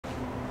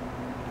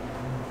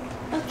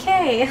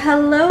Okay,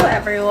 hello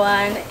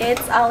everyone.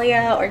 It's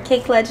Alia or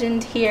Cake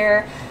Legend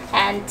here,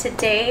 and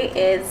today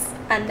is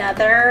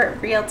another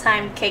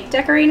real-time cake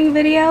decorating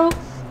video,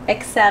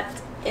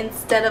 except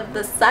instead of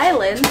the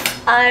silence,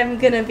 I'm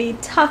gonna be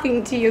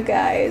talking to you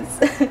guys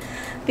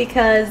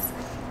because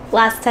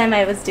last time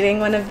I was doing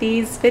one of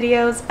these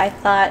videos, I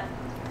thought,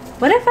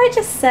 what if I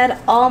just said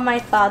all my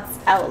thoughts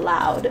out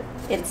loud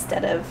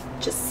instead of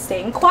just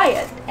staying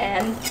quiet?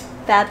 And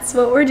that's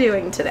what we're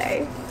doing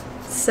today.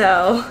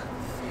 So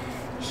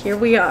here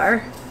we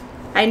are.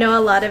 I know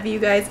a lot of you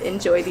guys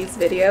enjoy these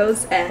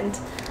videos, and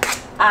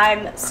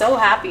I'm so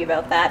happy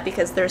about that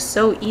because they're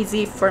so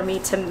easy for me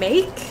to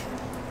make.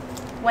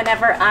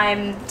 Whenever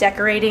I'm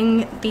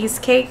decorating these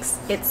cakes,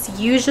 it's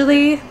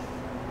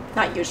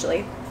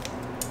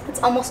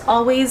almost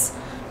always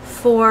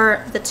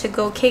for the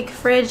to-go cake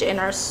fridge in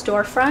our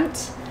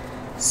storefront.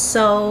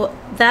 So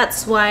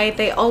that's why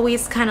they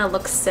always kind of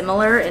look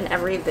similar in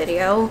every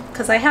video,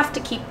 because I have to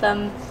keep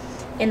them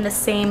in the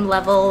same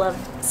level of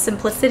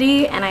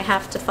simplicity, and I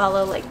have to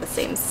follow like the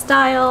same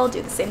style,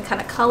 do the same kind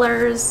of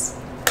colors.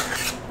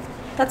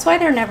 That's why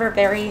they're never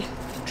very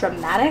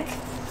dramatic,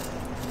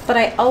 but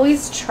I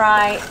always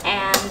try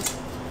and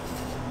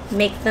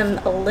make them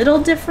a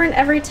little different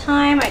every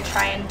time. I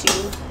try and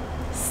do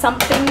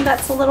something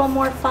that's a little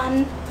more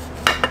fun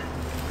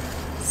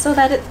so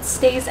that it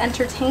stays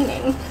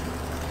entertaining.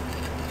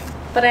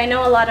 But I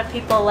know a lot of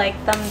people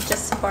like them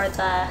just for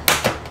the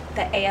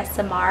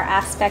ASMR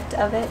aspect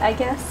of it, I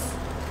guess.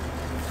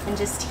 And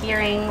just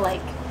hearing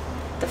like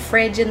the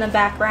fridge in the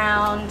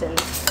background and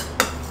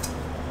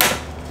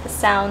the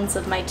sounds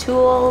of my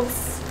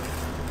tools,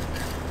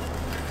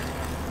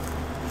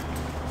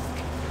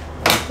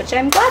 which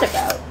I'm glad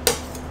about.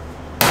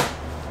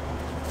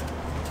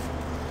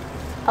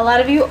 A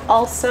lot of you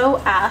also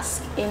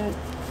ask in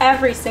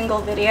every single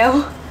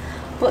video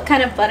what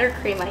kind of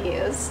buttercream I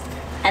use.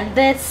 And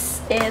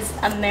this is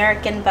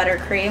American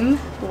buttercream,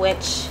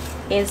 which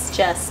is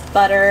just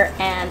butter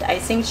and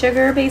icing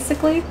sugar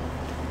basically,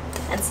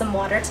 and some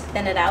water to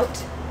thin it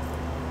out.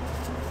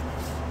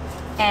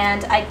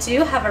 And I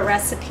do have a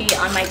recipe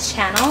on my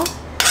channel.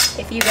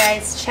 If you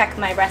guys check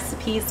my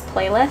recipes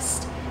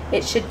playlist,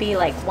 it should be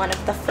like one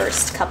of the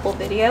first couple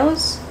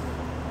videos.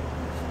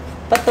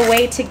 But the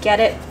way to get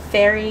it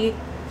very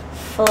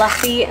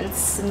fluffy and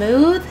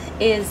smooth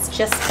is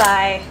just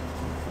by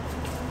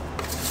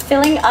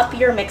filling up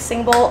your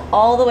mixing bowl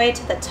all the way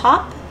to the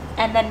top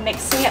and then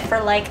mixing it for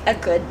like a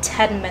good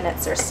 10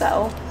 minutes or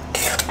so.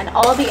 And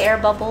all the air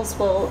bubbles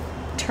will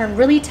turn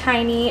really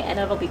tiny and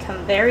it'll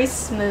become very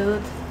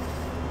smooth,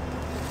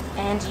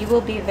 and you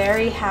will be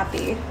very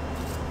happy.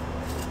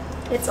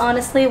 It's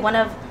honestly one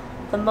of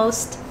the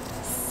most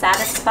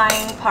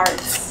satisfying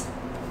parts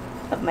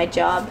of my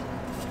job,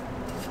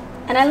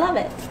 and I love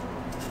it.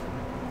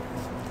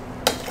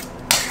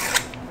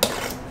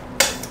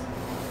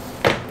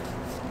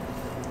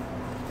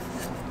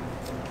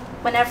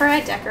 Whenever I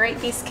decorate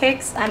these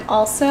cakes, I'm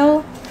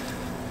also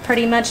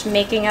pretty much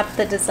making up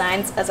the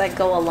designs as I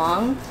go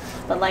along.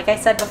 But like I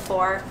said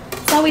before,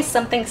 it's always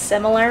something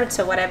similar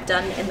to what I've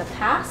done in the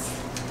past.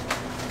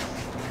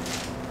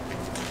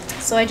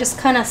 So I just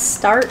kind of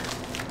start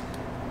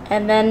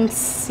and then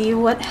see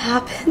what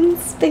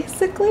happens,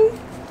 basically.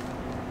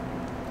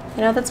 I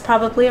know that's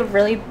probably a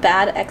really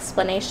bad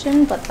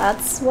explanation, but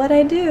that's what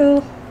I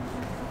do.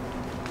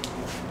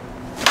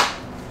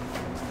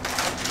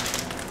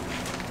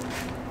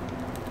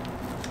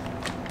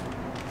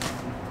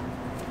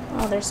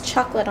 Oh, there's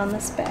chocolate on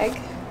this bag.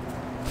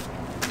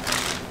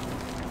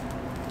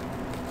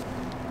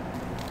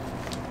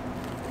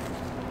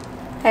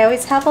 I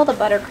always have all the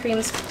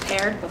buttercreams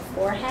prepared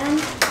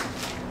beforehand,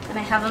 and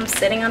I have them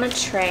sitting on a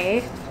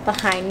tray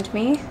behind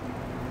me.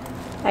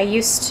 I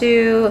used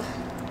to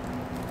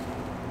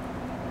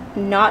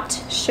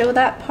not show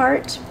that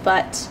part,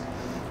 but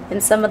in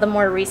some of the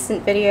more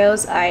recent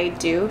videos I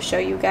do show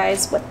you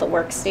guys what the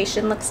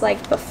workstation looks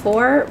like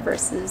before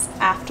versus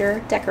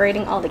after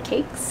decorating all the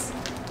cakes.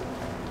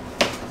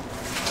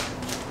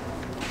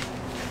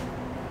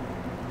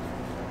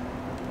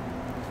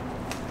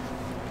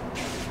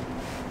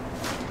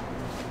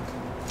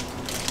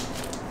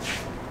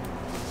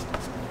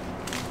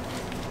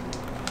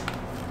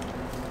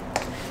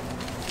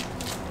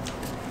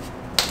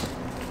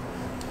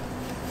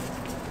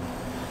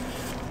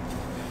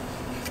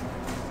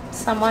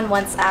 Someone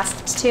once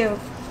asked too,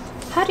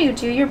 how do you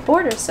do your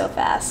border so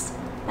fast?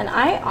 And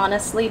I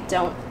honestly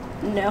don't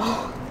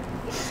know.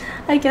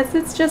 I guess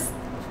it's just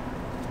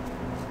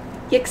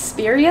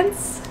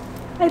experience,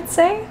 I'd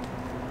say.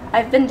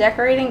 I've been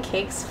decorating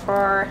cakes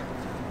for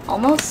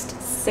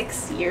almost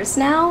 6 years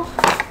now,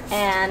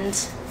 and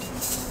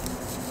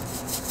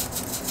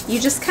you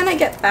just kind of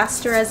get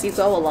faster as you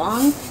go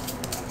along.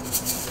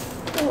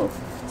 Oh,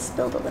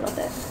 spilled a little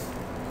bit.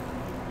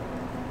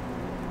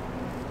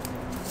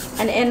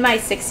 And in my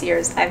 6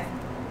 years, I've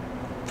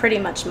pretty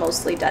much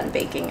mostly done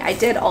baking. I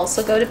did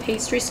also go to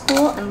pastry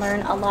school and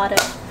learn a lot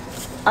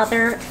of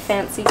other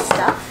fancy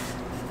stuff,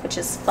 which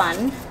is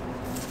fun.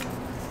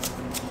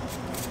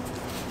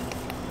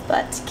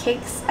 but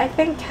cakes, I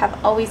think,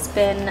 have always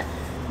been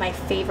my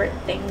favorite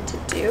thing to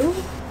do.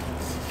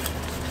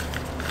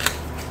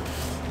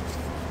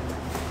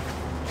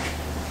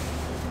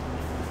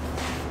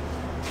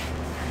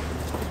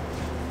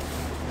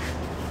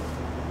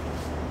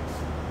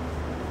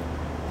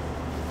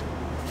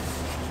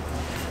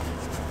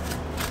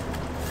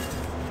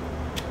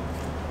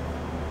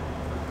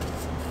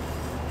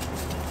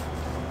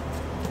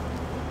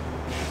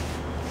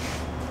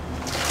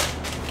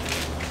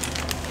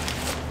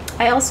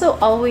 I also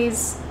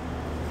always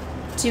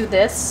do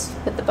this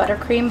with the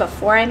buttercream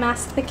before I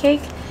mask the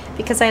cake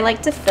because I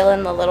like to fill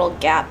in the little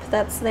gap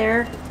that's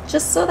there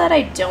just so that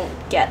I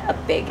don't get a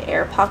big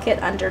air pocket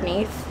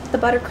underneath the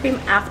buttercream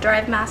after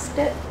I've masked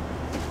it,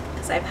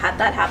 because I've had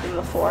that happen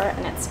before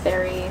and it's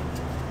very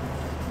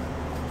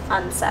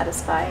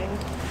unsatisfying.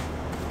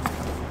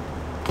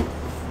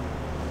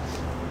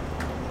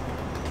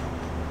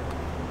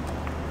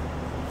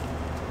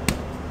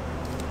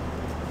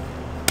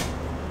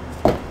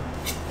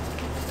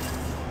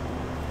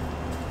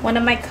 One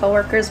of my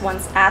coworkers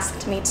once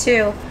asked me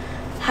too,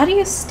 how do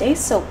you stay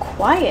so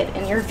quiet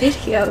in your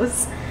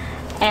videos?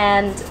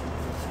 And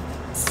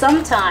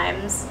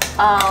sometimes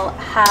I'll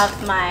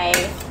have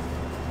my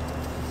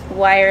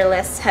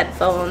wireless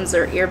headphones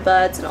or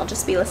earbuds and I'll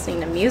just be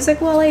listening to music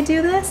while I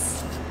do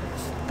this.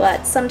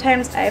 But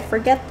sometimes I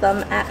forget them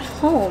at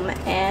home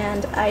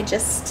and I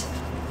just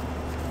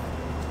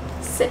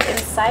sit in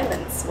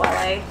silence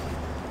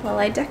while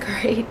I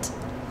decorate.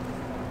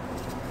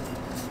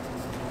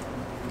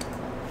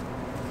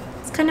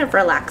 Kind of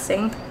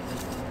relaxing.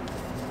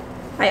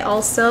 I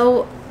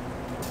also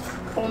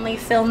only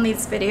film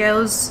these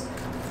videos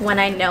when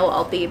I know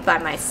I'll be by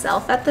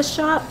myself at the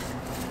shop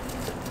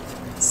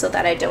so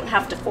that I don't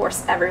have to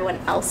force everyone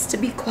else to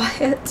be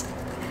quiet.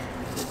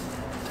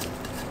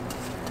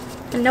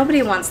 And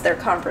nobody wants their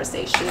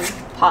conversation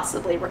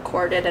possibly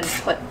recorded and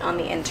put on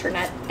the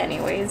internet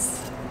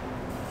anyways,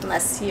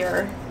 unless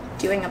you're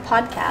doing a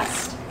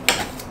podcast.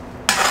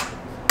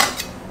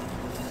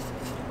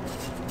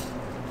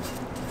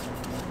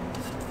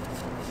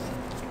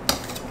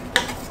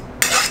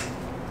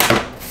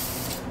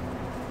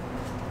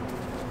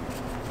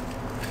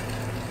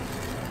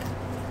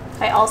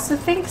 I also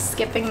think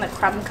skipping the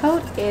crumb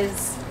coat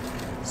is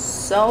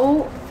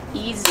so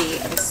easy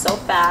and so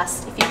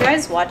fast. If you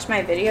guys watch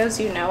my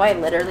videos, you know I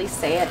literally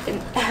say it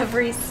in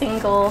every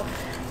single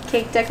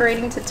cake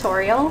decorating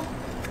tutorial.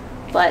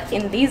 But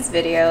in these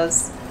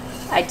videos,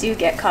 I do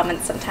get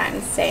comments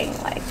sometimes saying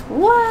like,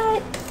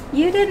 what?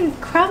 You didn't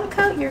crumb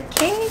coat your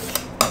cake?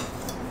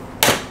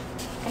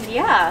 And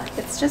yeah,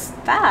 it's just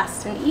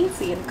fast and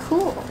easy and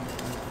cool.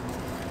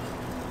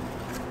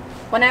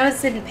 When I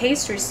was in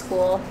pastry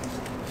school,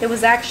 it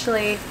was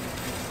actually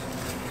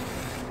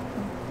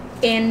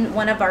in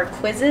one of our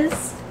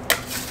quizzes.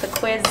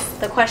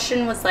 The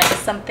question was like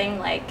something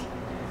like,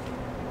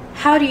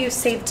 how do you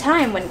save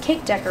time when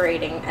cake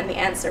decorating? And the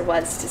answer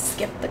was to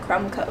skip the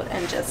crumb coat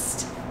and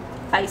just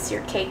ice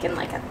your cake in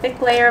like a thick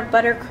layer of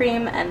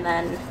buttercream and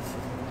then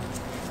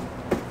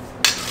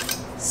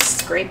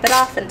scrape it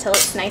off until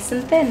it's nice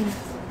and thin.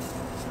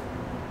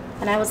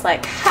 And I was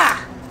like,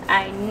 ha!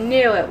 I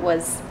knew it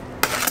was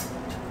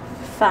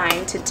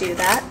fine to do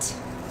that.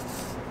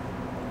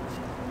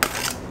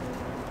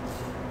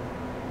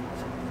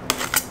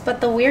 But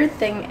the weird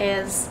thing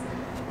is,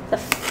 the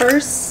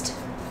first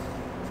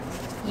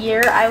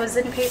year I was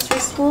in pastry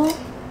school,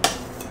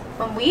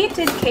 when we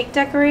did cake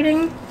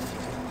decorating,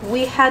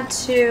 we had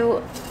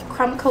to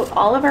crumb coat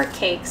all of our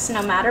cakes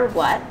no matter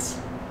what.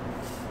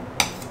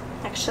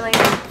 Actually,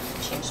 I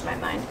changed my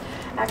mind.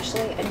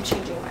 Actually, I'm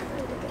changing my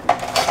mind again.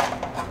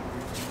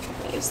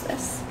 Let me use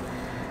this.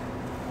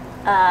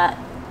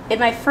 In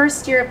my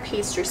first year of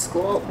pastry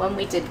school, when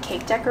we did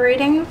cake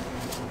decorating,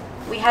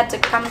 we had to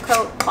crumb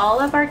coat all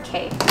of our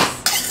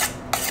cakes,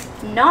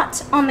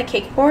 not on the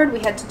cake board. We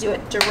had to do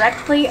it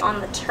directly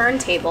on the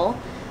turntable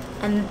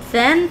and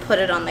then put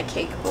it on the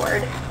cake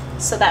board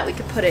so that we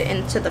could put it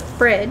into the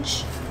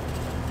fridge.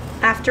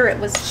 After it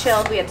was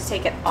chilled, we had to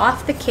take it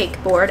off the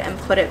cake board and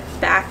put it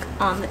back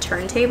on the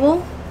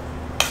turntable,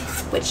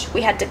 which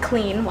we had to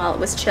clean while it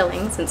was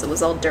chilling since it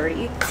was all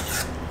dirty.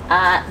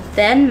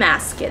 Then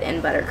mask it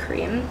in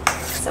buttercream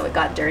so it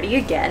got dirty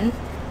again,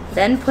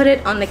 then put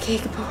it on the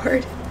cake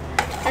board,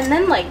 and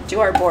then like do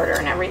our border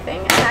and everything.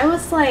 And I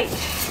was like,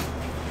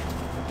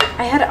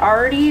 I had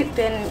already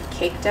been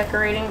cake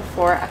decorating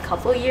for a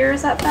couple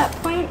years at that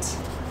point,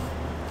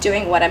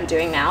 doing what I'm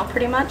doing now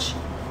pretty much.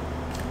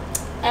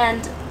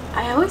 And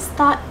I always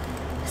thought,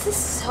 this is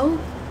so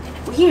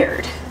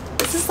weird.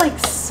 This is like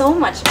so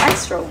much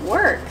extra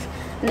work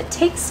and it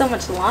takes so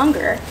much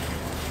longer.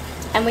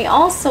 And we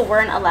also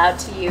weren't allowed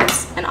to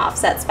use an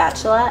offset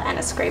spatula and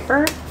a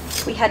scraper.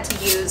 We had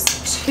to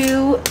use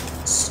 2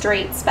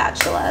 straight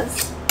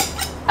spatulas,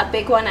 a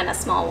big one and a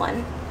small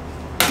one.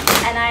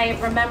 And I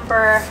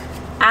remember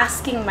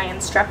asking my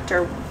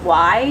instructor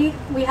why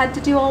we had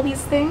to do all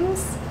these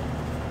things,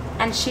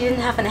 and she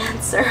didn't have an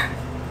answer.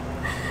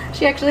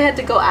 She actually had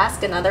to go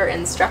ask another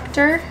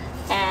instructor,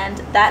 and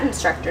that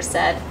instructor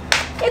said,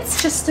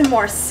 it's just a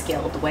more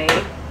skilled way.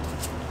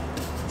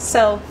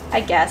 So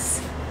I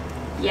guess,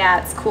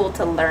 yeah, it's cool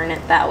to learn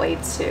it that way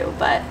too,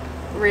 but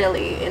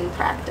really in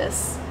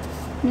practice,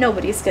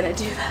 nobody's gonna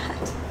do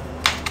that.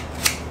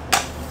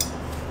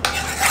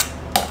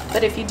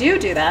 But if you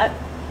do that,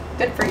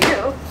 good for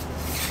you.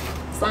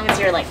 As long as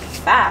you're like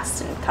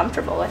fast and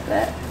comfortable with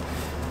it.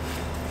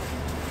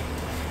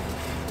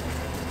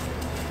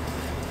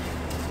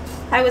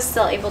 I was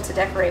still able to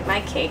decorate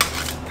my cake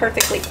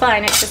perfectly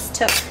fine. It just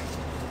took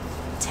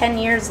 10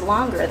 years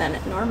longer than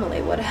it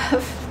normally would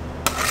have.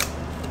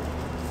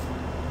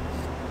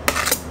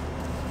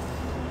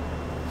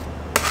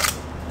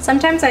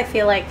 Sometimes I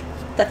feel like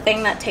the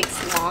thing that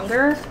takes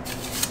longer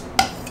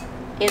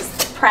is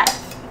the prep.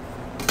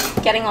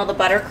 Getting all the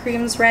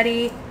buttercreams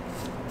ready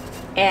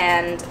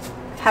and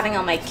having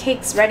all my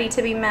cakes ready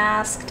to be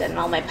masked and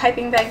all my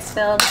piping bags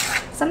filled.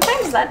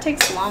 Sometimes that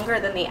takes longer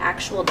than the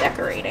actual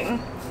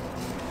decorating.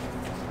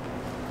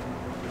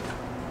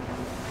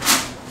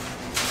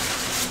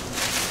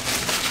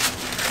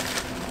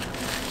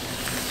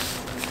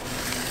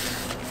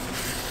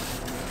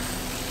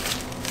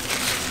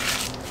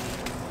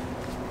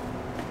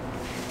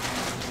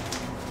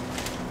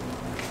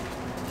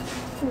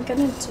 I'm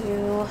gonna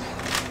do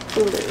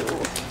blue.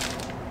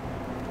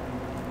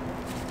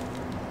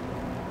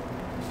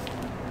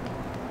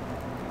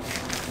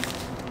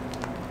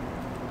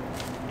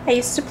 I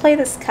used to play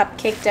this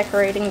cupcake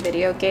decorating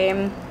video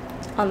game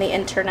on the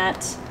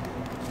internet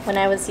when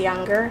I was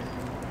younger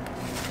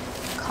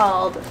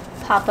called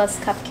Papa's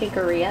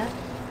Cupcakeria,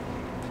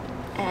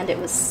 and it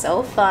was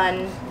so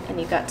fun, and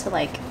you got to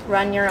like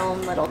run your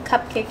own little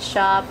cupcake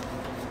shop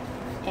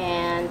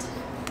and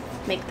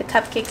make the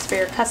cupcakes for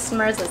your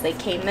customers as they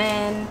came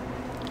in,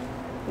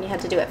 and you had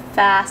to do it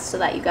fast so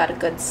that you got a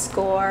good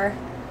score.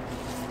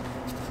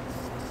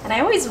 And I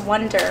always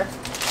wonder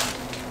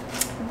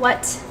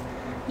what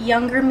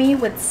younger me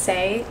would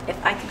say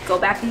if I could go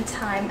back in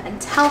time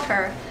and tell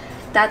her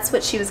that's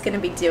what she was going to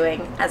be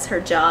doing as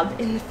her job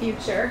in the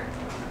future.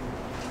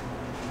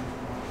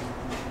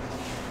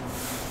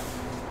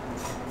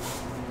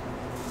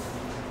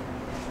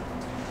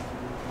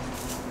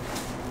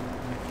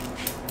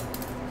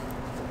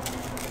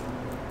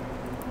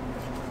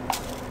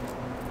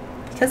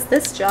 Because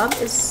this job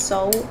is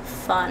so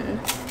fun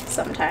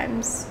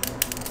sometimes.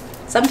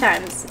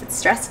 Sometimes it's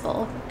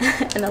stressful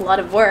and a lot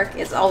of work.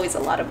 It's always a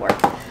lot of work,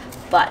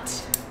 but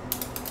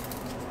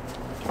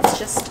it's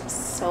just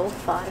so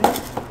fun.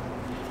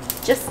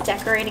 Just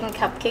decorating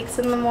cupcakes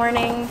in the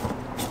morning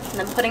and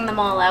then putting them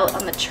all out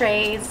on the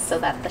trays so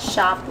that the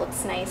shop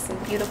looks nice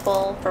and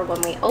beautiful for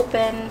when we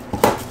open.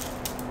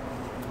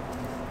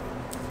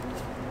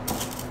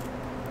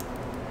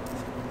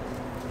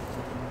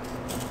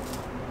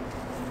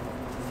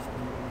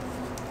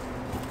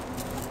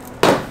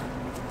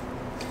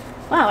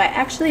 Wow, I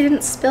actually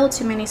didn't spill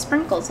too many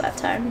sprinkles that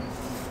time.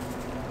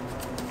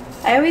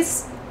 I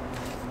always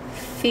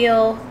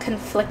feel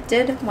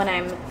conflicted when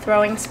I'm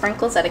throwing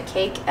sprinkles at a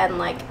cake and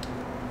like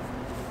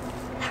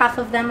half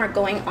of them are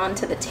going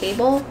onto the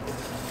table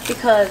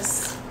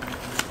because,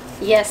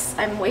 yes,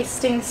 I'm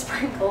wasting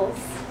sprinkles.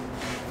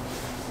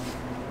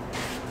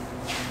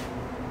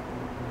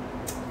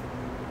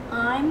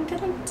 I'm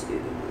gonna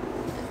do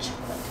the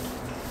chocolate.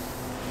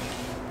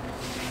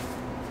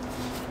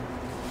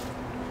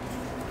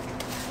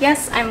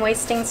 Yes, I'm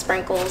wasting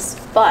sprinkles,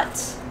 but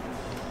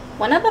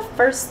one of the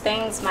first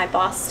things my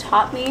boss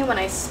taught me when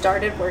I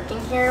started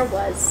working here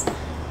was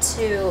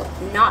to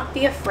not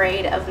be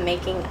afraid of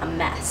making a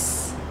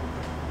mess.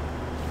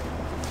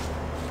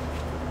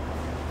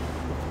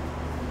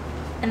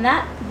 And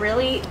that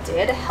really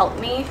did help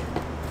me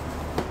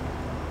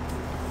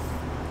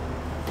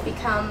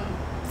become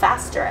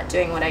faster at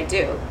doing what I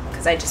do,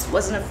 because I just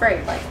wasn't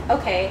afraid. Like,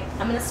 okay,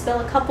 I'm gonna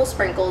spill a couple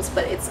sprinkles,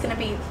 but it's gonna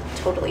be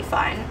totally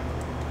fine.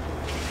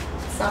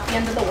 It's not the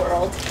end of the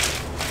world.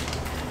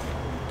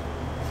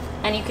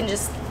 And you can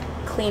just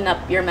clean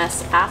up your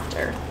mess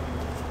after.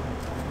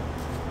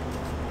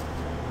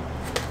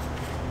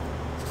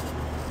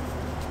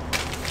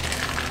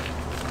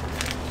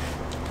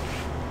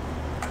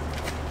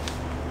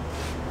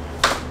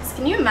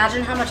 Can you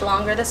imagine how much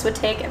longer this would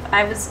take if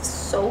I was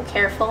so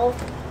careful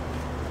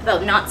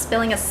about not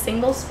spilling a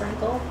single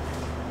sprinkle?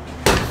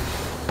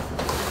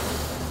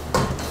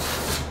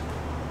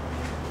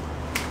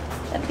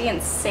 That'd be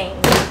insane.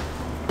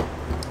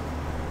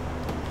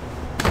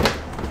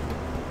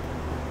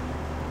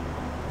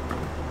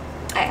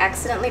 I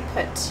accidentally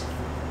put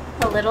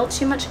a little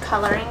too much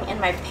coloring in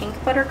my pink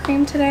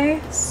buttercream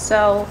today,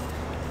 so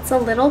it's a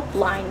little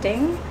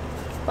blinding,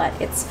 but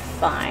it's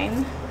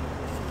fine.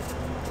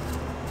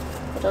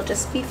 It'll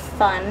just be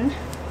fun.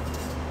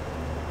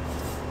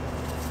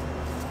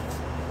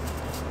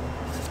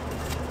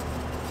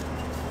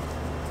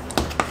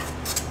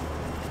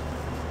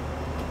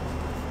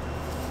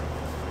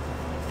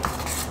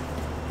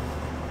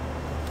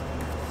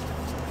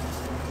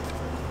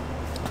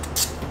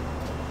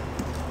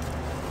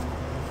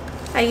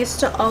 I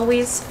used to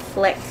always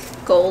flick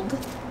gold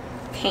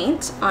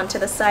paint onto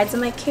the sides of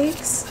my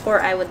cakes,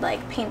 or I would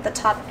like paint the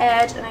top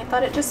edge, and I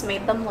thought it just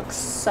made them look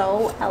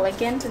so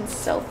elegant and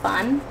so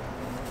fun.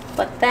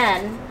 But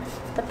then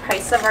the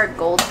price of our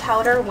gold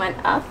powder went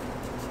up,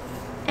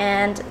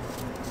 and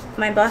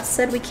my boss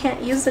said we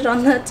can't use it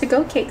on the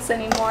to-go cakes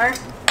anymore.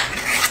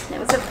 And it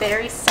was a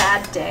very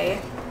sad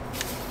day.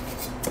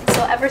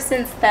 So ever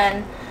since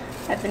then,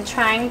 I've been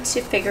trying to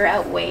figure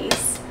out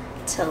ways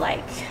to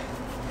like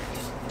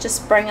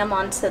just bring them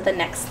onto the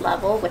next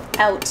level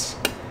without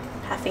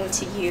having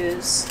to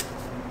use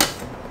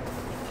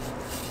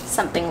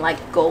something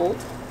like gold.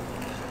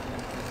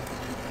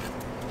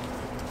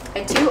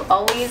 I do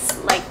always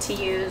like to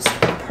use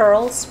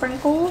pearl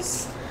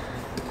sprinkles,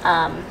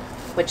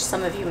 which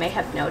some of you may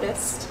have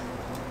noticed.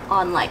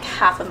 On like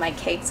half of my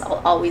cakes,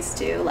 I'll always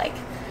do like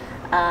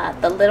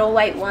the little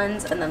white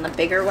ones and then the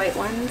bigger white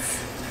ones.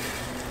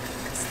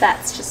 So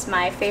that's just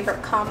my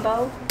favorite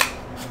combo.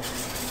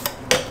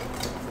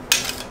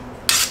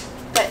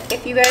 But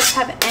if you guys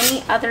have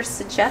any other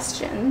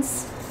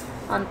suggestions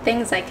on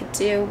things I could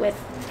do with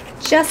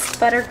just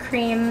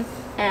buttercream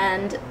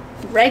and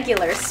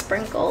regular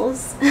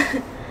sprinkles,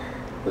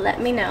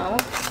 let me know.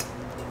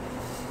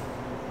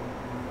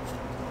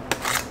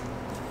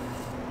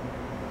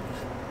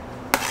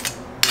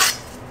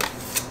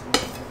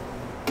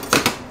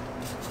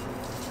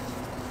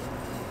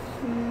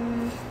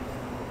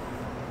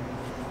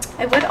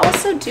 I would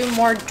also do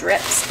more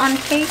drips on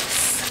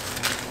cakes,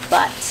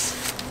 but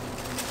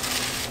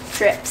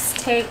drips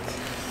take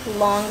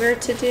longer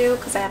to do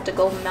because I have to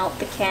go melt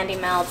the candy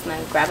melts and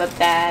then grab a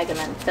bag and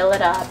then fill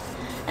it up.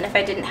 And if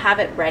I didn't have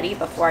it ready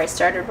before I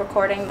started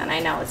recording, then I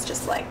know it's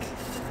just like,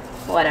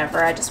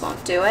 whatever, I just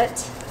won't do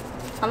it.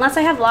 Unless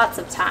I have lots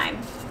of time.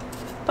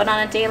 But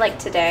on a day like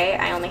today,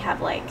 I only have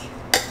like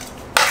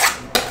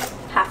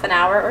half an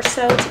hour or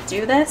so to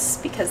do this,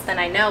 because then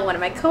I know one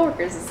of my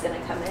coworkers is gonna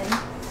come in.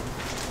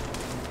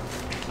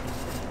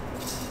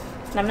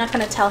 And I'm not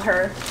gonna tell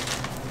her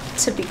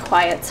to be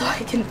quiet so I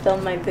can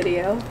film my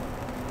video.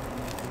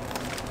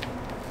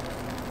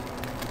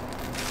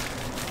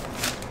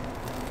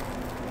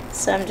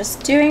 So I'm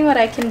just doing what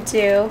I can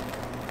do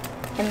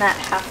in that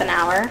half an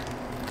hour.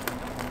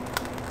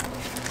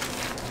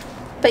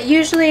 But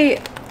usually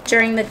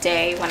during the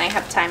day when I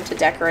have time to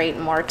decorate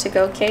more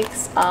to-go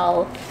cakes,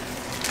 I'll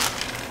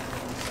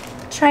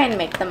try and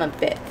make them a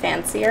bit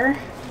fancier.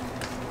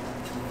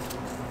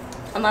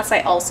 Unless I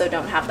also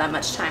don't have that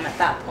much time at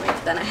that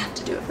point, then I have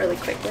to do it really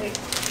quickly.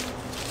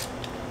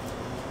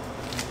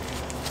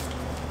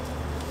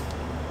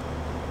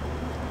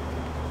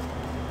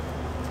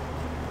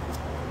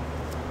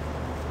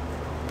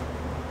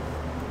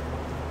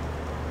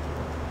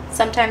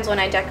 Sometimes when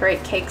I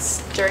decorate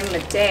cakes during the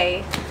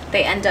day,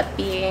 they end up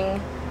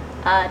being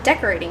a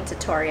decorating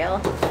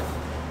tutorial.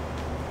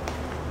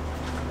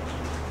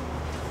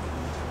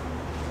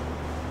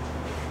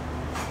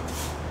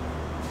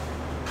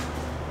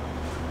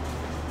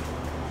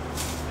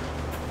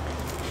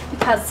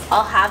 Because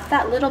I'll have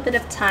that little bit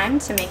of time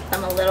to make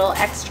them a little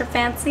extra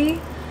fancy,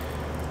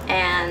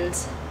 and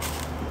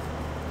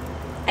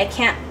I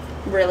can't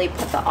really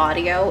put the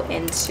audio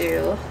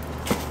into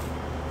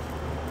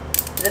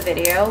the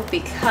video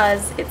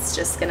because it's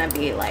just gonna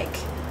be like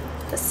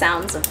the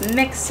sounds of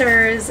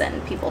mixers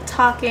and people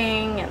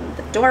talking and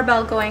the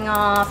doorbell going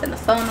off and the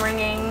phone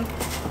ringing.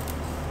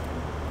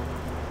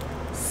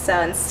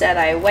 So instead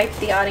I wipe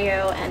the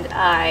audio and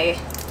I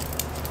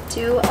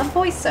do a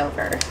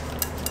voiceover.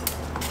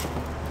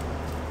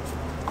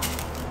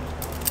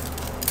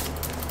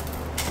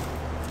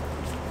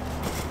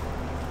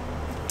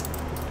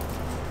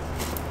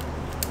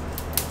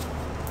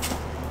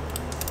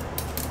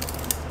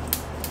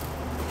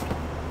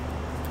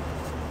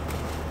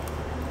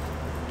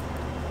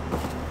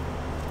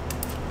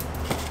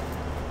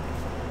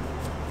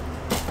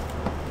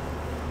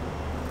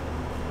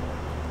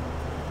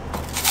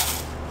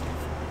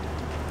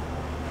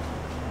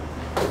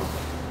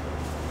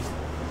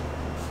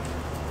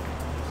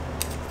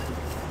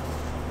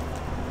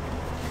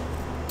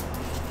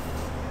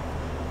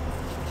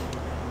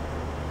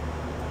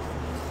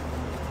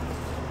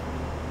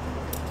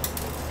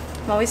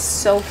 I'm always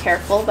so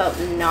careful about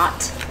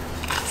not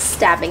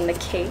stabbing the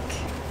cake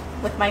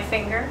with my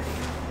finger.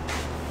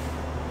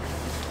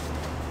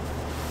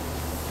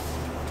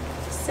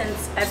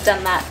 Since I've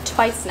done that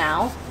twice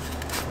now.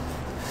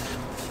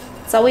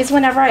 It's always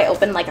whenever I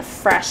open like a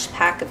fresh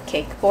pack of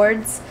cake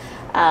boards,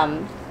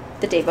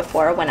 the day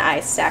before when I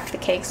stack the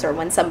cakes or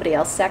when somebody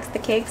else stacks the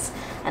cakes,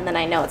 and then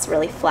I know it's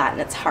really flat and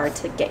it's hard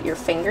to get your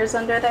fingers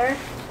under there.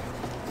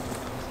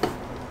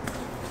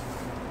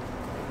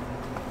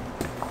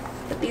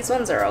 These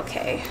ones are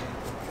okay.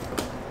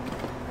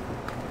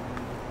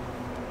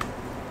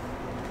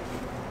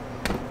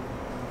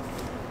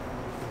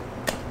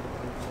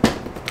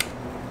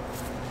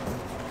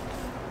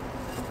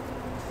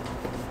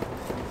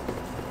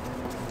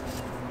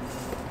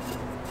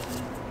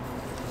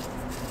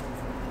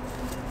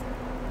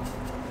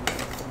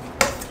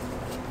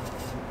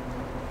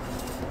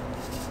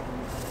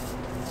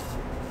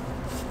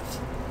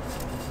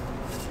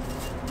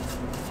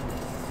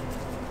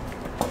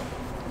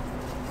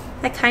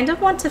 I kind of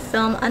want to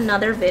film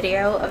another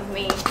video of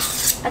me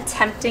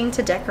attempting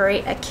to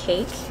decorate a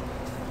cake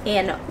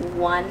in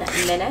 1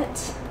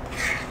 minute.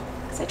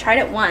 Because I tried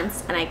it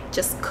once and I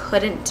just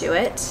couldn't do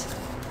it.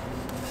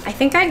 I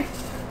think I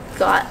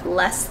got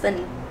less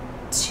than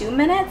 2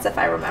 minutes if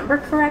I remember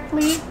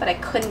correctly, but I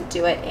couldn't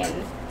do it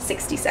in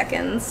 60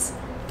 seconds.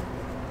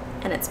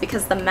 And it's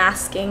because the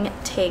masking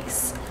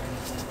takes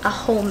a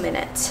whole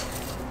minute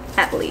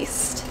at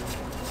least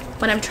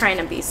when I'm trying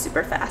to be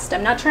super fast.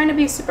 I'm not trying to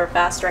be super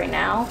fast right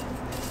now.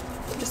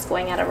 I'm just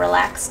going at a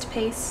relaxed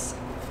pace.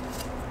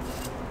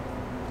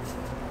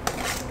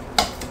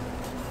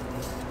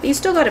 But you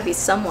still gotta be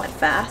somewhat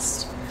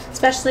fast,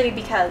 especially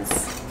because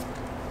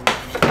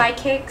my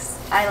cakes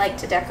I like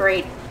to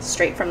decorate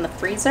straight from the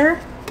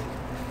freezer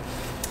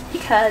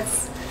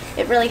because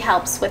it really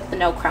helps with the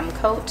no crumb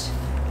coat.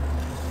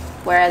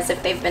 Whereas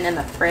if they've been in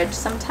the fridge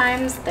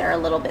sometimes, they're a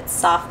little bit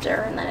softer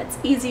and then it's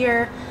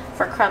easier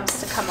for crumbs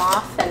to come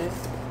off and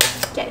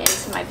get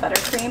into my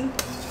buttercream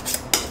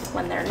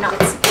when they're not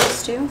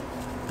supposed to.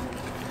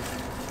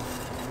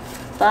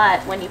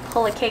 But when you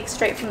pull a cake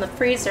straight from the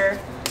freezer,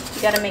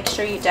 you gotta make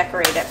sure you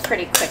decorate it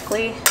pretty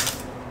quickly,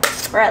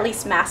 or at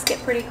least mask it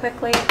pretty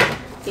quickly,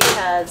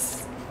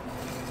 because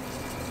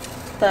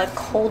the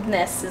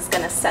coldness is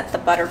gonna set the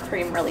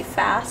buttercream really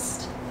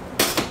fast.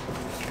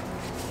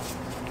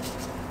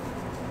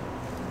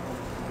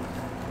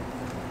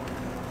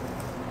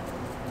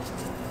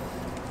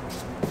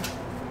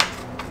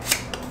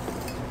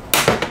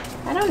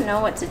 I don't know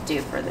what to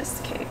do for this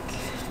cake.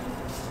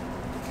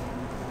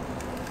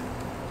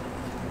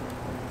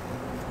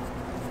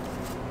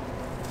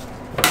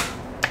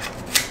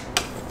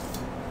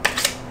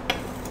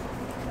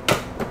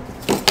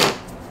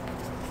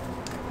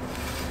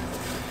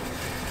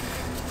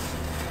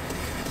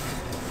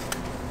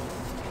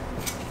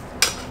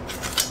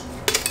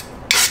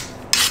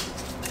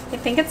 I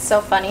think it's so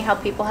funny how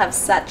people have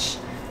such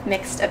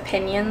mixed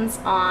opinions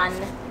on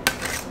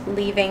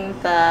leaving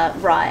the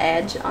raw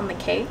edge on the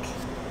cake,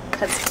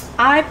 because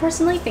I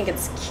personally think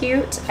it's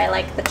cute. I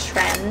like the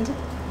trend.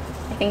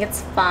 I think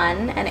it's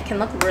fun and it can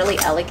look really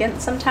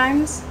elegant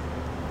sometimes,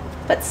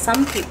 but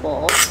some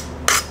people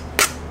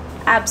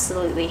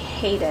absolutely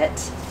hate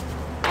it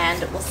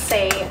and will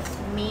say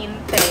mean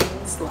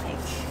things like,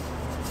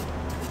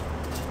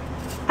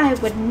 I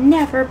would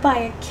never buy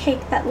a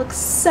cake that looks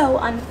so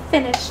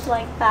unfinished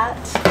like that.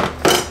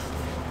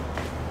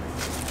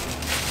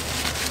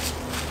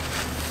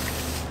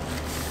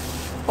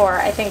 Or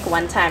I think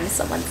one time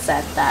someone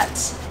said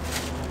that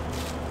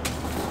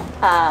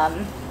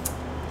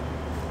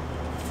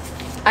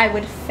I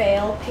would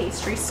fail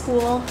pastry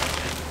school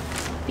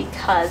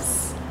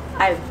because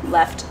I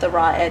left the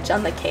raw edge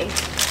on the cake.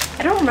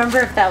 I don't remember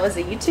if that was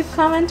a YouTube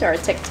comment or a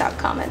TikTok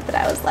comment, but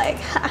I was like,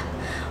 ha,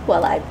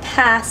 well, I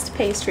passed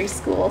pastry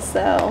school,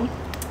 so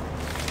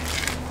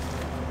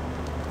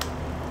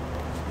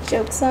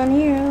joke's on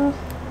you.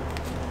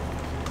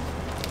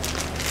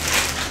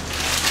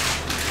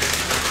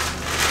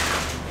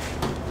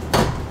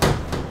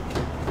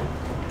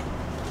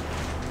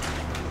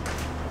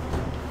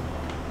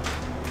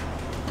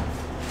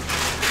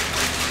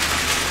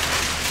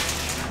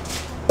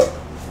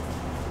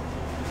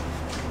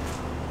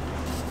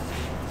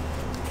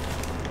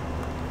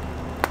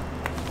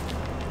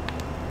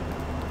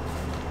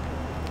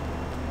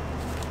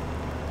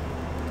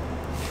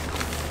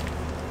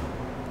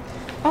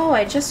 Oh,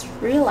 I just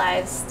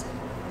realized.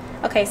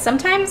 Okay,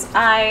 sometimes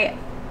I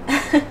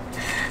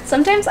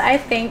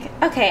think,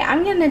 okay,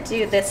 I'm gonna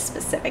do this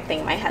specific thing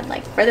in my head.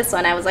 Like for this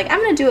one, I was like, I'm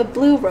gonna do a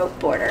blue rope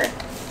border,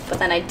 but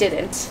then I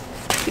didn't,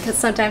 because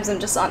sometimes I'm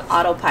just on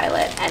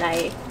autopilot and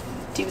I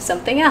do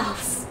something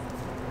else.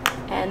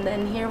 And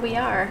then here we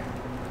are.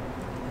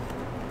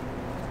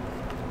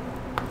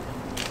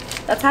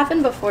 That's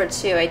happened before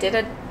too. I did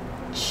a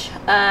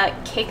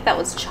cake that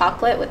was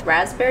chocolate with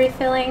raspberry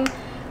filling.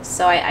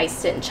 So I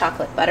iced it in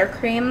chocolate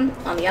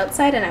buttercream on the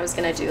outside, and I was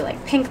gonna do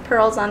like pink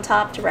pearls on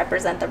top to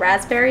represent the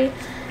raspberry.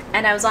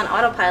 And I was on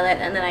autopilot,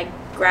 and then I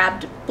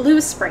grabbed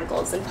blue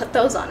sprinkles and put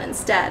those on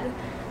instead.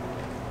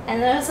 And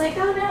then I was like,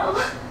 oh no,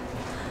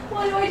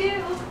 what do I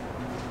do?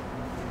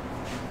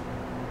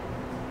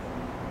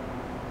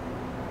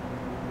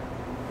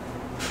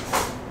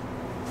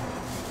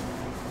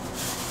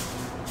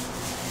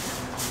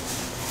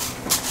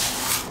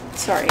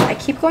 Sorry, I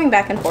keep going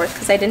back and forth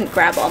because I didn't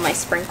grab all my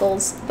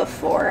sprinkles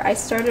before I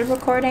started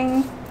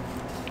recording,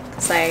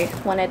 because I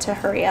wanted to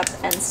hurry up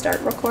and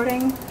start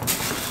recording.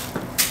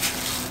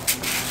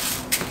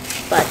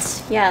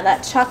 But yeah,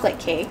 that chocolate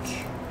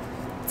cake,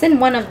 it's in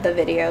one of the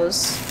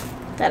videos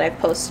that I've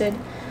posted.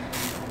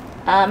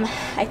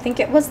 I think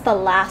it was the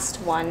last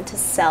one to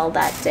sell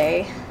that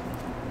day,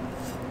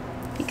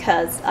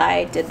 because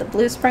I did the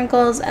blue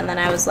sprinkles and then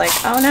I was like,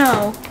 oh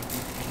no,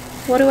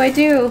 what do I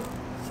do?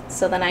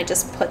 So then I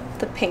just put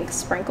the pink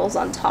sprinkles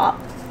on top.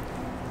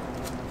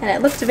 And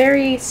it looked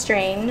very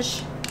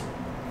strange,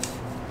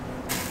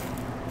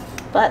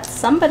 but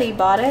somebody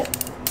bought it,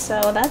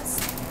 so that's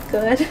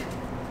good.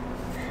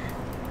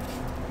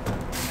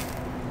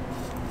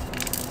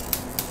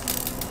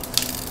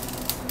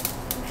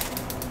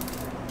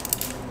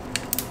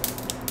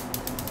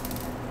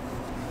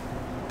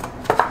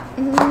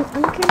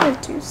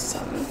 do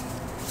some.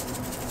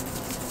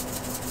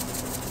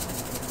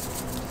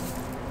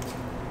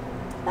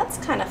 That's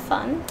kind of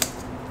fun.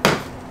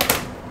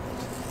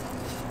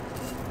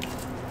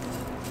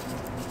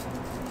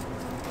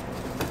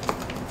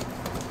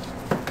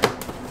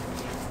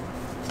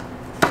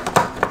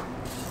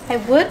 I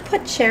would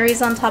put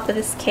cherries on top of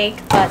this cake,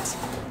 but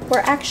we're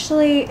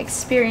actually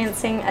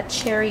experiencing a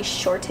cherry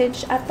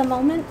shortage at the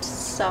moment,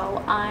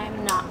 so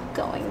I'm not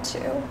going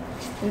to.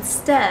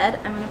 Instead,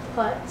 I'm going to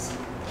put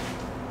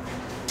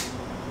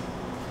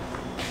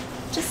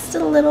just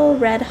a little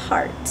red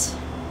heart.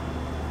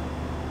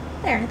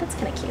 There, that's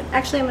kind of cute.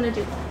 Actually, I'm going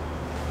to do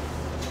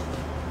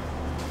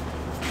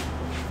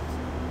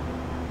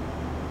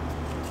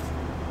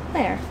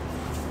there.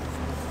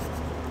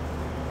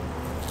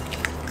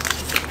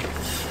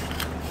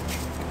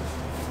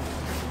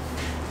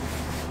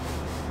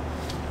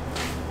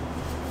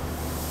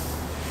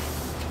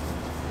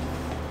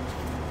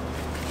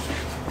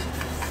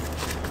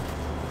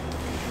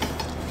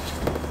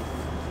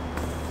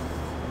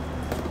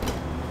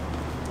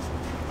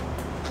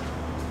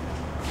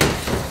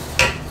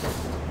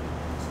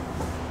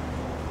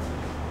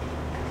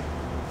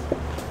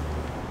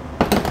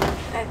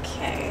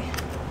 Okay,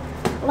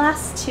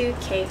 last two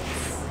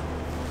cakes.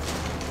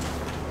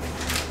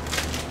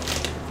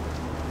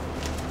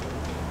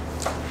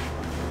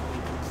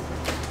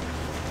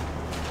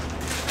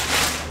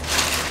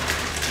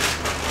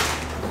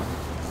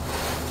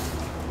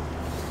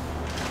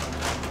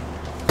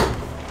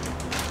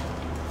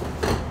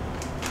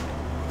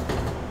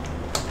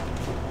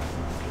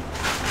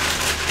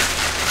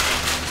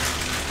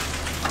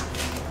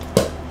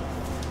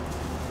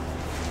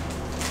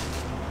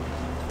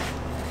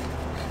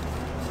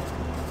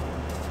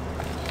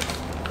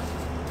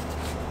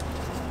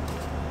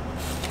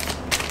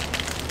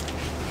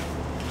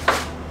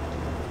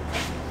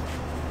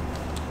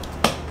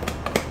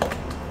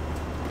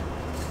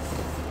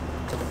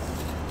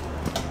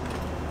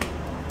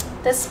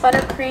 This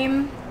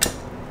buttercream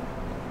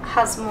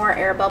has more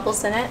air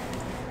bubbles in it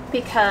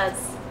because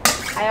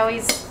I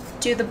always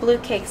do the blue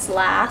cakes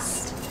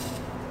last,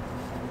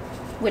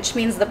 which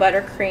means the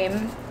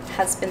buttercream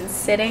has been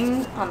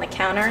sitting on the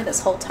counter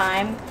this whole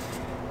time,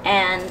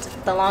 and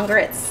the longer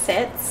it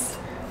sits,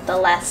 the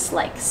less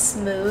like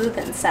smooth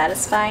and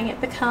satisfying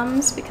it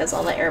becomes because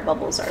all the air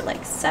bubbles are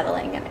like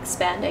settling and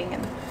expanding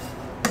and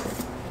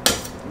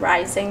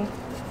rising,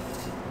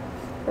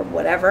 or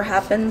whatever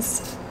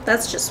happens.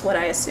 That's just what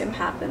I assume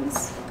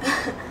happens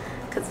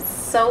because it's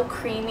so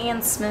creamy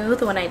and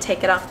smooth when I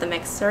take it off the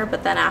mixer,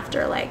 but then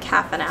after like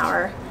half an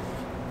hour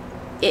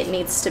it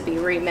needs to be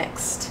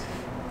remixed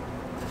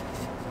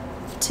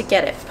to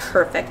get it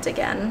perfect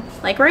again.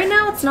 Like right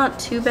now it's not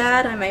too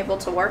bad, I'm able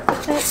to work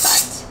with it,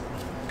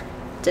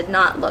 but did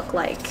not look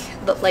like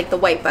the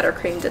white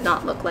buttercream did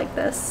not look like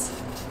this,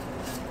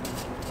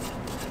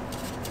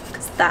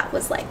 because that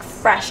was like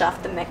fresh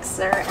off the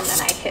mixer, and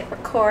then I hit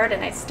record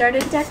and I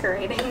started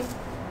decorating.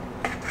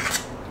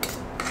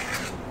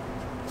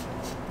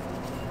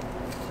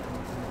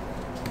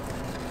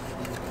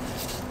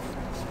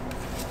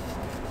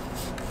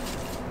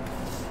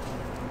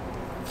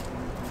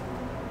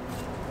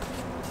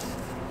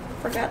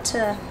 Forgot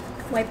to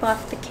wipe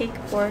off the cake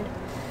board.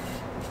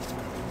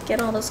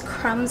 Get all those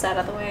crumbs out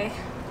of the way.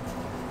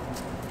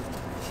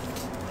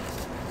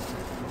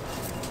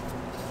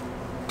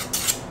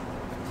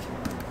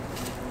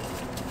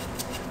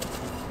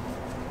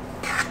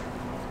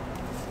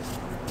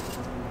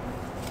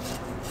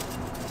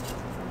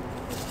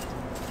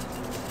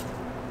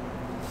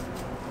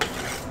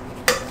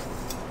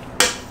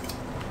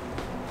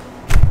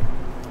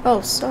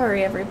 Oh,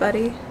 sorry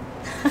everybody.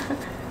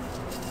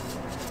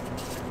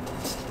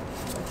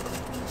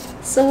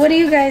 So what do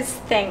you guys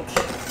think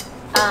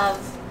of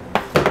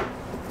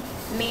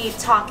me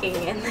talking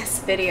in this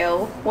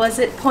video? Was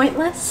it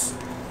pointless?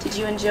 Did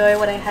you enjoy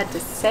what I had to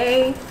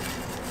say?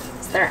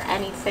 Is there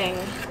anything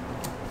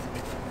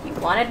you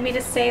wanted me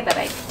to say that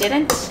I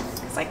didn't?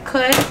 Because I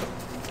could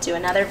do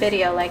another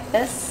video like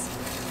this,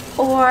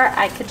 or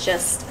I could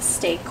just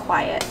stay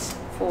quiet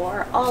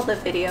for all the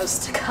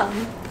videos to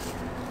come.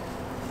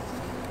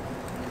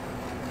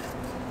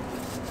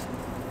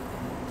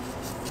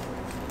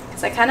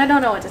 I kind of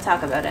don't know what to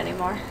talk about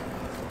anymore.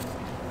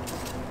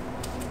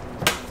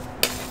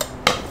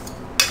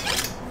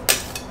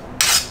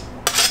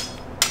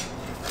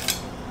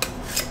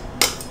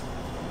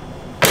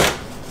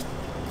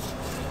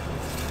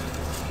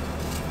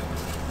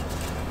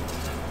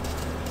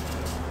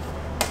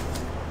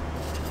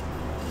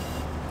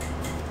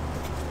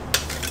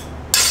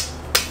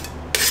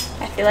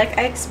 I feel like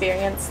I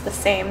experience the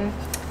same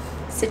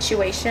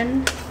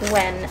situation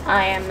when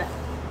I am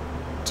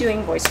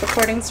doing voice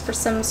recordings for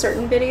some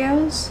certain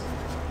videos,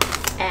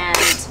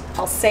 and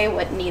I'll say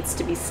what needs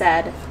to be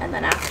said, and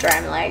then after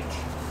I'm like,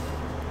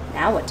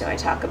 now what do I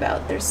talk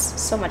about? There's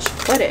so much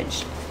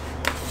footage.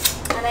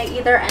 And I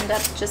either end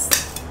up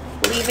just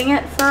leaving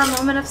it for a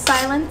moment of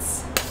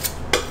silence,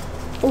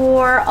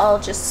 or I'll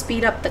just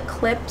speed up the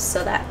clip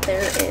so that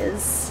there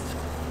is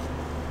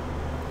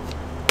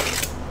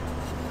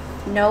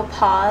no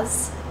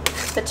pause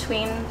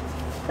between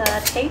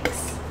the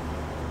cakes.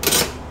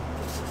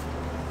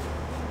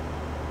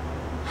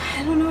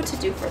 I don't know what to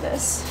do for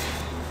this.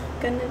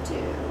 I'm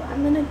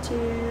gonna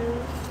do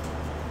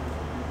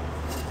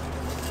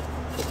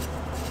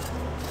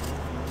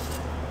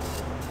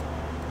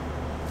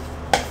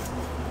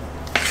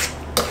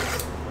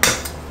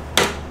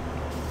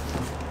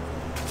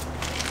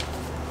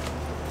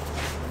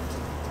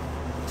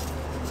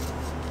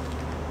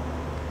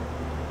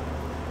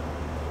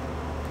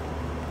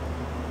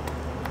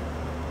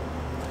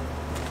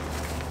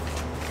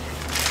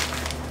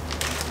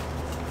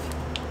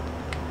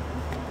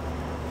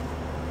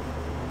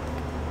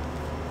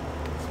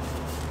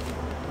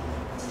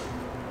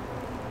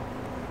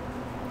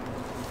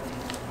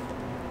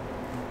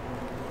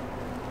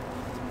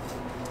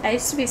I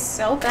used to be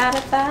so bad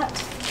at that.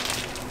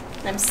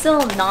 I'm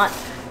still not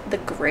the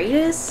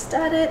greatest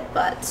at it,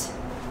 but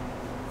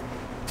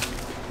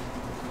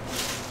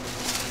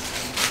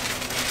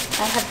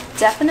I have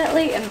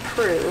definitely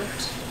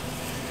improved.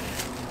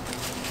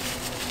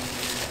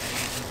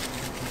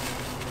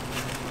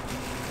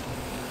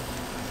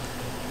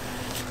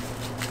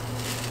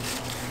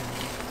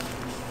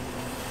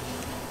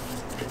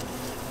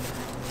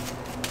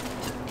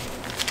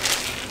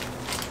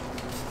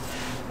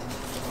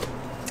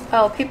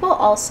 Oh, people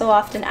also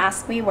often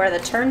ask me where the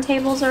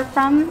turntables are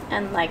from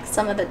and like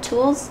some of the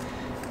tools,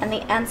 and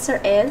the answer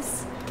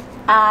is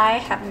I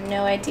have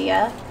no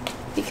idea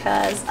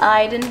because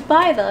I didn't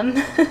buy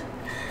them.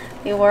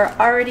 They were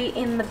already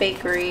in the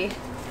bakery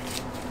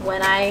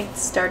when I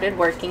started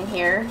working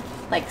here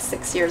like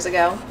 6 years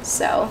ago,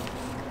 so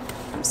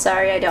I'm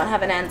sorry I don't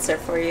have an answer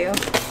for you.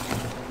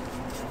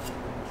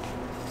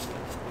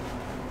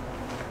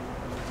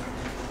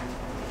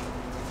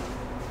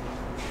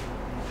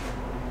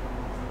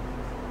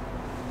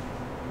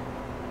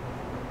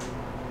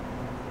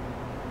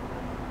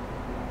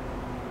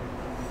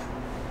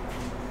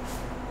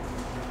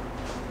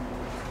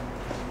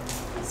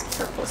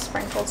 Purple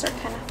sprinkles are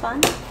kind of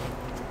fun.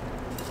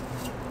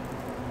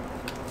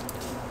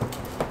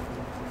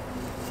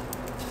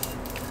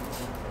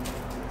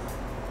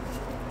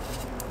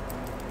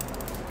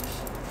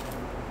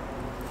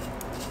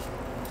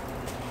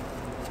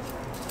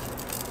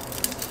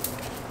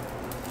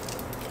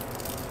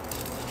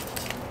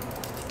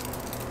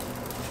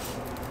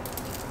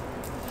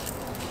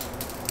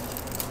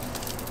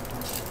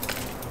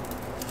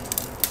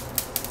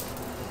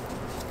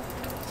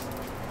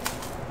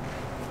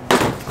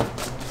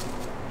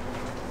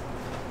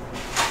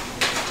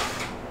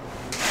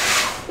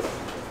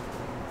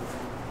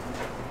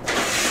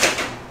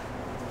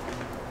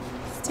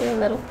 A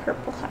little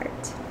purple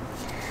heart.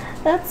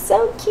 That's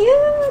so cute.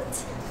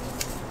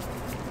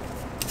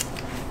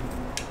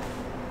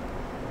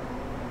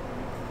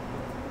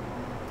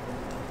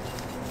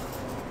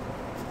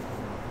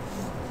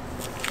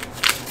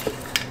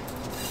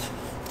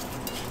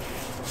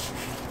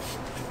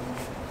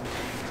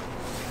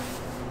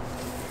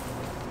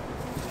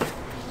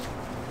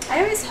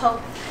 I always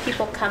hope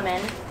people come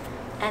in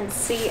and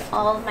see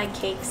all of my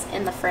cakes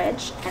in the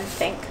fridge and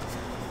think,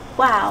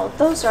 wow,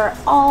 those are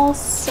all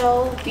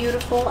so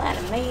beautiful and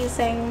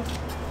amazing.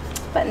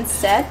 But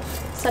instead,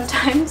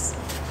 sometimes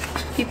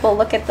people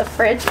look at the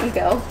fridge and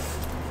go,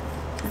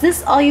 is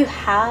this all you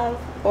have?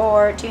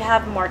 Or do you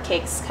have more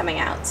cakes coming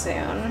out soon?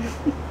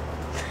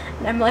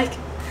 And I'm like,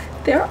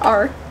 there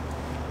are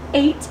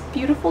 8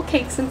 beautiful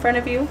cakes in front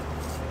of you.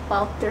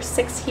 Well, there's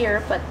 6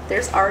 here, but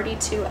there's already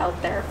 2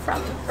 out there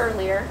from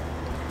earlier.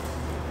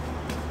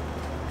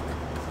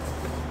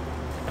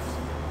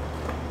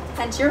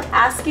 And you're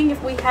asking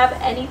if we have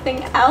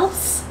anything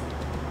else?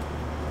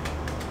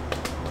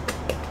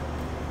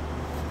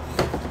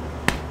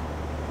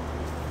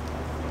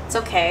 It's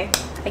okay,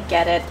 I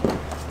get it.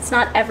 It's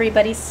not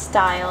everybody's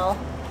style.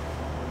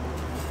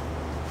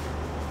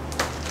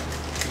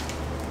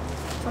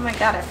 Oh my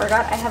god, I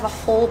forgot I have a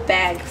whole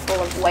bag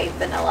full of white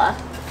vanilla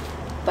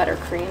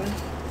buttercream.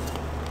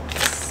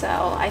 So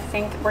I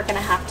think we're gonna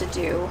have to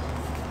do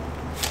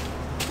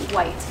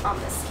white on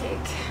this cake.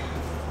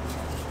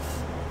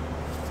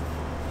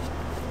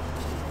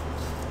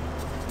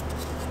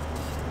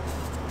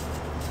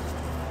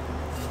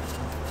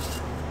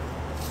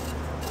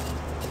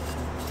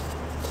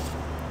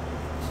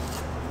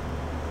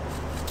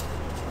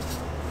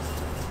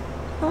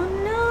 Oh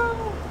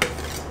no!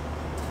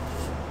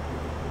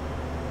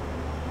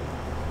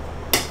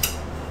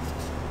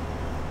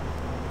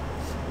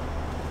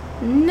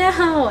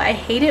 No! I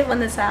hate it when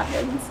this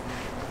happens.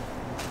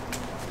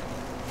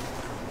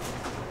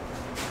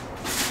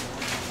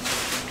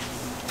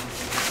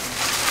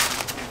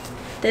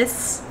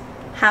 This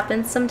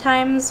happens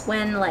sometimes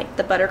when like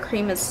the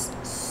buttercream is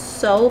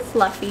so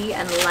fluffy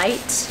and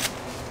light.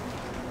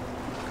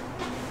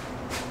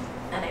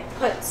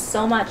 Put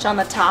so much on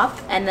the top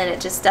and then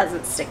it just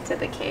doesn't stick to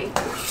the cake.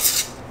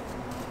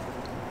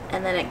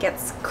 And then it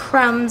gets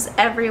crumbs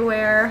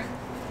everywhere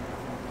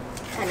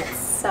and it's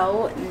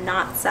so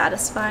not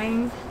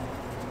satisfying.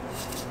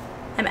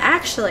 I'm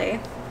actually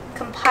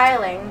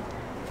compiling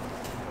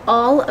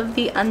all of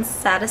the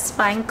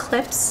unsatisfying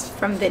clips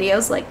from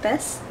videos like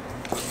this,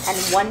 and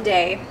one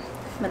day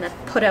I'm gonna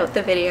put out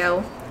the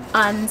video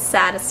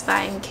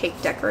unsatisfying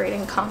cake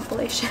decorating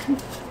compilation.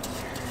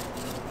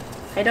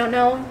 I don't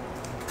know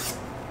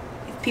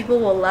if people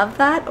will love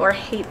that or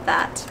hate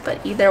that,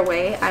 but either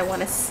way, I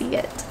want to see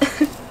it.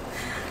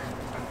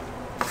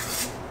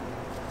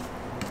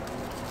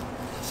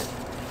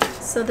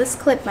 So this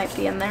clip might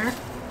be in there.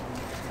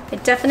 I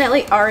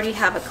definitely already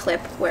have a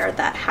clip where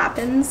that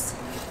happens.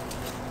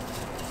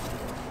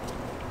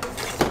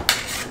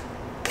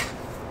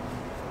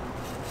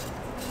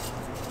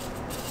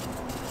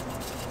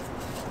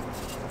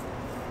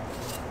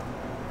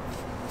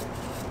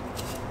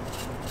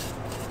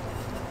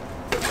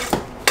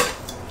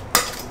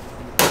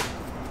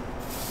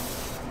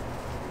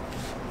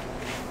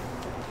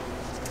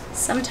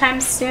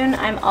 Sometime soon,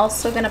 I'm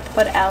also going to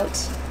put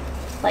out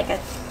like a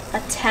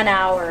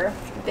 10-hour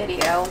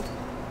video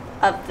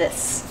of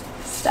this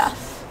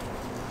stuff,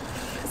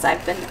 because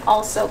I've been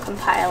also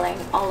compiling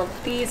all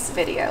of these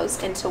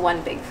videos into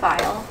one big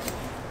file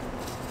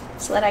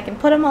so that I can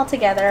put them all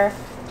together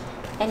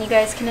and you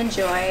guys can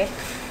enjoy.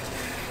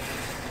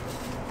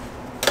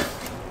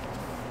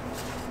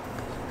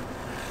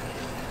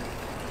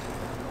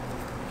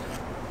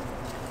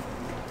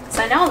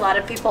 So I know a lot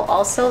of people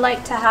also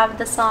like to have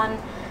this on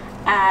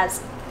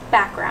as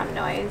background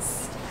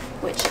noise,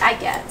 which I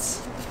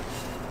get.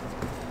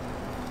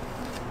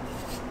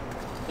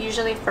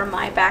 Usually for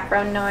my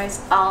background noise,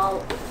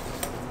 I'll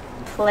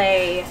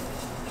play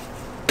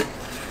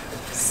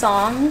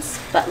songs,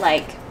 but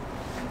like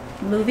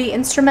movie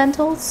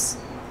instrumentals,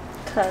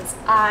 because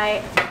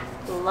I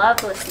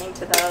love listening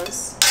to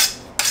those.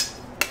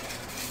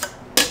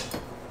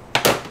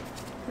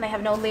 And they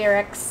have no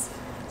lyrics,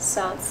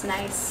 so it's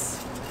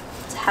nice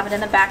to have it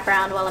in the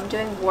background while I'm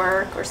doing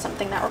work or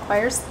something that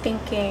requires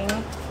thinking.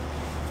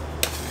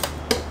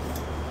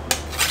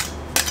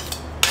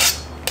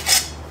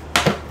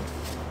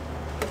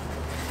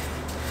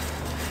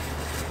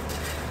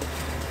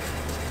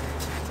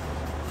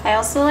 I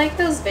also like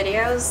those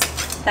videos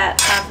that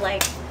have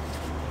like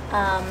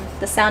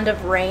the sound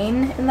of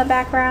rain in the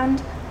background.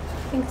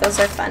 I think those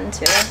are fun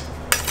too.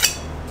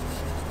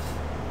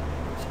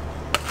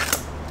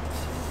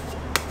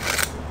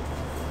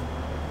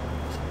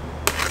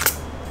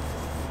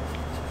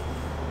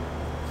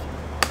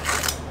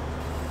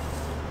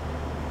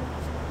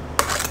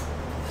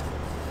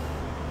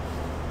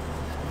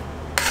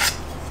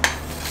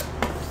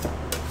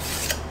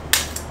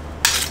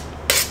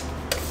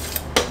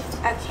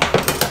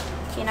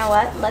 You know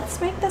what?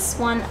 Let's make this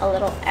one a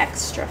little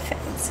extra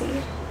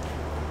fancy.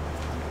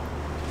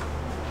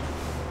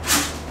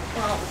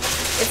 Well,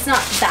 it's not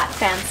that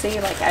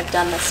fancy, like I've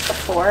done this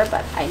before,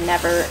 but I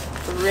never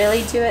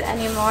really do it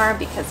anymore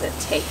because it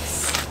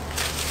takes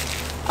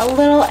a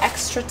little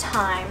extra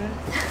time.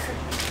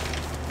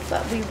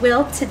 But we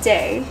will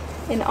today,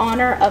 in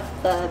honor of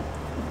the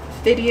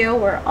video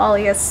where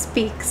Alia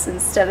speaks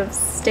instead of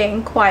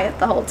staying quiet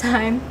the whole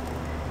time.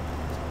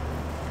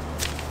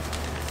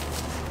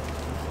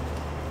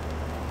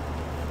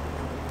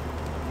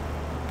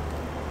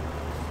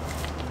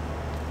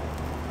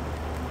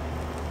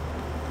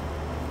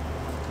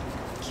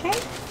 Okay.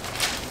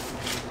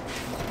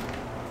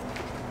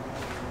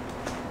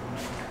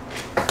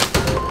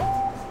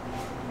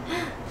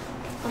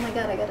 Oh my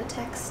god, I got a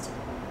text.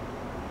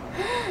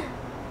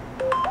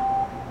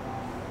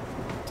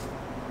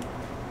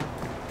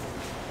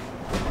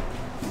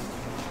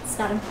 It's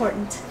not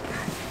important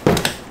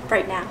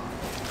right now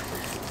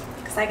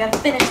because I gotta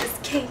finish this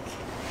cake.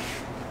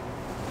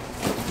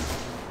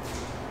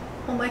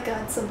 Oh my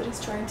god,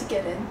 somebody's trying to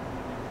get in.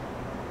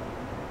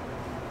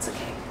 It's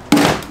okay.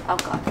 Oh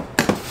god.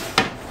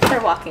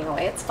 They're walking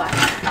away, it's fine.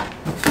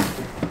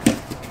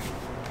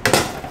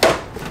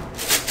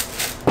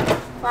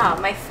 Wow,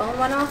 my phone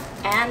went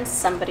off and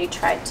somebody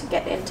tried to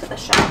get into the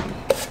shop.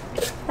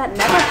 That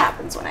never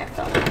happens when I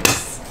film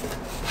this.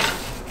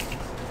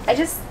 I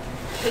just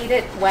hate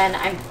it when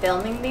I'm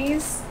filming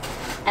these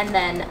and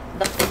then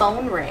the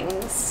phone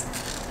rings.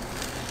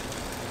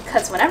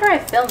 Because whenever I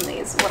film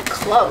these, we're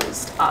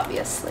closed,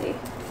 obviously.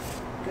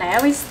 And I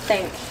always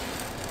think,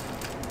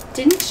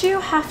 didn't you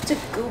have to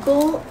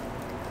Google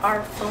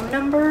our phone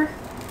number?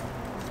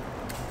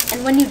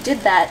 And when you did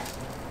that,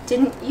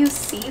 didn't you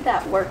see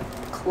that we're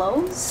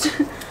closed?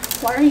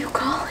 Why are you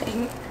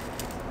calling?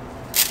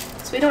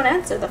 So we don't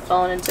answer the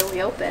phone until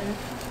we open.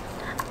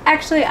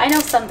 Actually, I know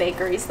some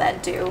bakeries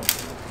that do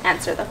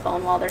answer the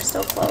phone while they're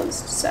still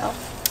closed, so.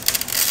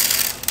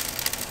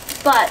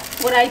 But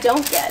what I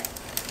don't get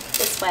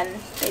is when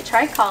they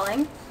try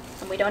calling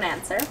and we don't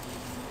answer,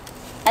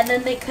 and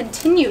then they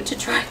continue to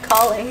try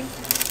calling.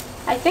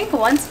 I think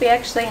once we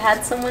actually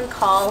had someone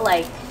call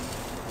like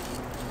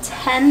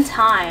 10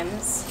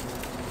 times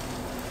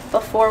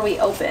before we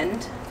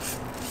opened,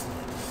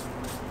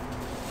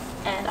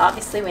 and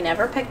obviously we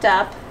never picked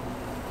up.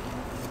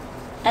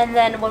 And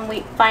then when we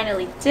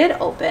finally did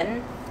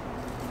open,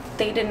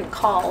 they didn't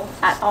call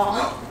at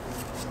all.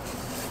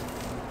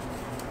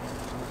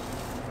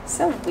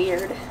 So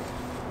weird.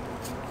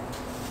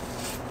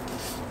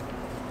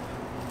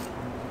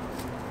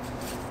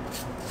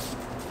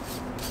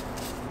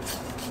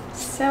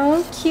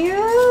 So cute.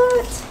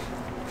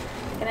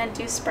 I'm gonna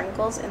do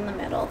sprinkles in the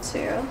middle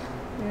too,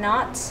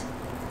 not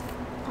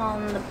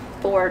on the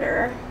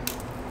border,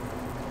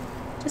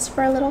 just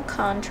for a little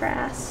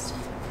contrast.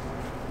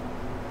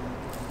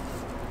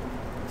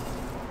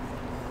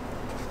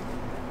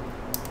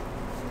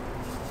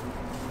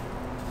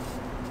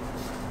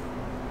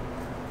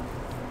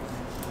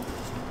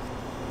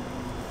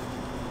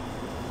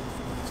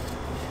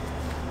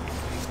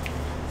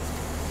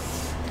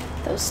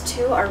 Those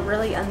two are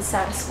really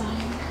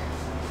unsatisfying.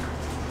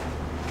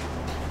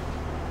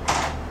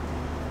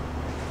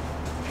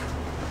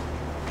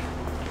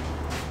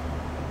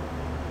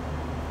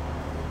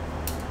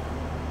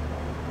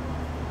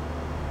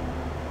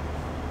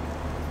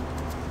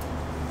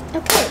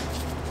 Okay,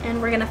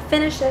 and we're gonna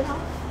finish it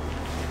off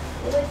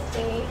with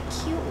a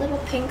cute little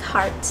pink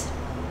heart.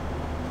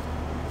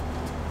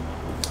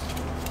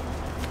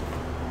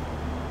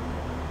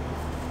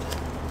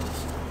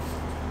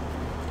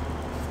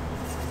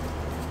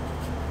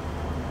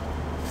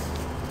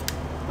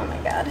 Oh my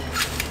god.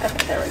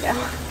 Okay, there we go.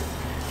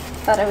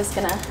 Thought I was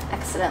gonna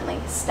accidentally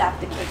stab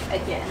the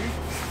cake again.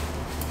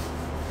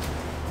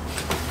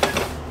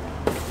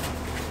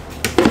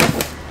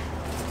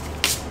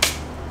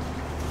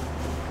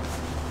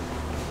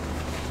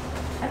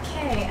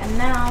 Okay, and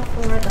now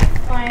for the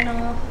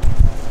final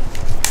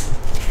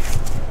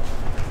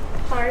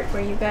part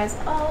where you guys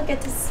all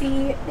get to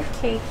see the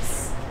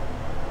cakes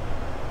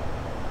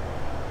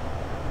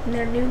in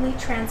their newly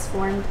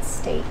transformed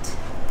state.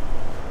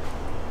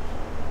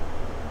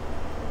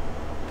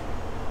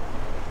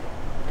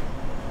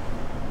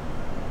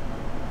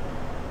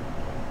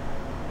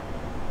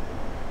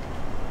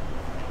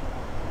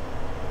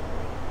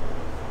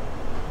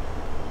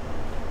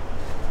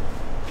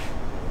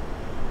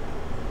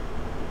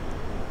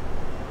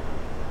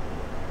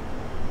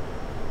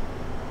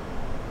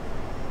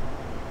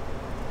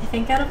 I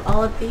think out of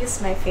all of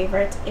these, my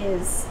favorite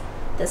is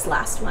this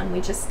last one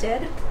we just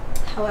did.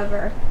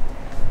 However,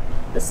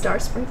 the star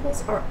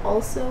sprinkles are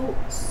also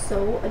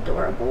so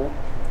adorable.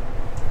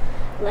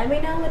 Let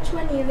me know which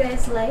one you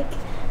guys like,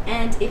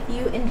 and if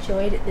you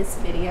enjoyed this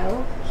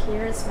video,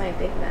 here's my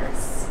big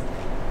mess,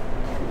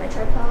 and my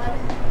tripod,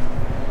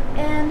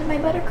 and my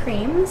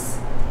buttercreams.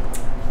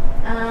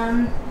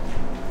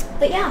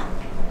 But yeah,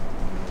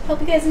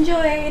 hope you guys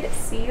enjoyed.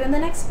 See you in the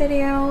next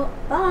video.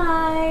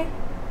 Bye!